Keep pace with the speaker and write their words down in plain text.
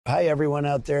Hi, everyone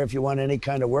out there. If you want any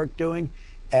kind of work doing,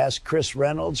 ask Chris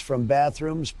Reynolds from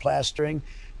bathrooms, plastering,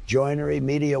 joinery,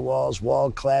 media walls,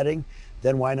 wall cladding.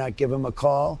 Then why not give him a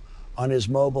call on his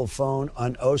mobile phone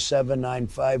on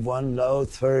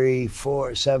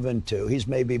 07951-03472. He's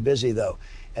maybe busy, though,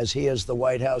 as he has the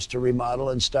White House to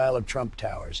remodel in style of Trump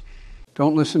Towers.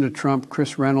 Don't listen to Trump.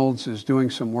 Chris Reynolds is doing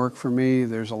some work for me.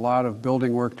 There's a lot of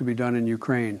building work to be done in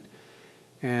Ukraine,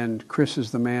 and Chris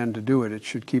is the man to do it. It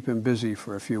should keep him busy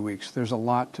for a few weeks. There's a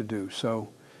lot to do, so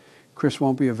Chris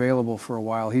won't be available for a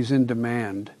while. He's in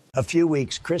demand. A few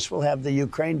weeks. Chris will have the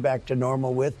Ukraine back to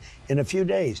normal in a few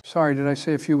days. Sorry, did I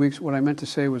say a few weeks? What I meant to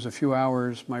say was a few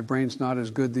hours. My brain's not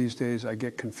as good these days. I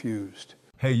get confused.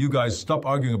 Hey, you guys, stop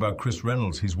arguing about Chris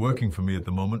Reynolds. He's working for me at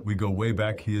the moment. We go way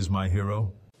back. He is my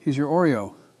hero. He's your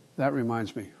Oreo. That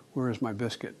reminds me. Where is my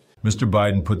biscuit? Mr.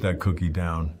 Biden, put that cookie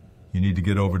down. You need to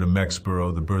get over to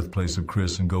Mexboro, the birthplace of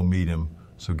Chris, and go meet him.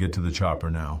 So get to the chopper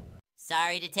now.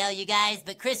 Sorry to tell you guys,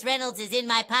 but Chris Reynolds is in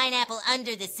my pineapple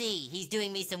under the sea. He's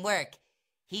doing me some work.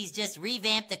 He's just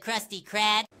revamped the Krusty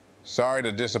Krab. Sorry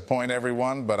to disappoint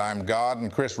everyone, but I'm God, and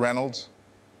Chris Reynolds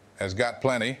has got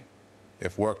plenty,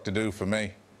 if work to do for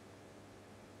me.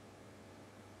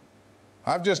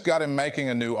 I've just got him making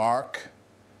a new ark,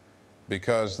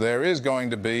 because there is going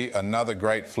to be another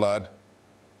great flood.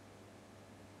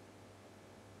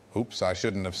 Oops, I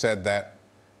shouldn't have said that.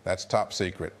 That's top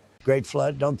secret. Great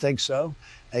flood? Don't think so.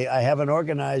 I haven't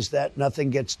organized that. Nothing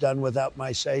gets done without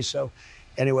my say-so.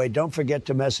 Anyway, don't forget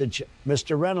to message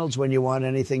Mr. Reynolds when you want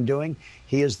anything doing.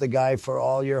 He is the guy for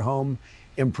all your home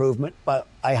improvement, but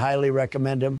I highly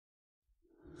recommend him.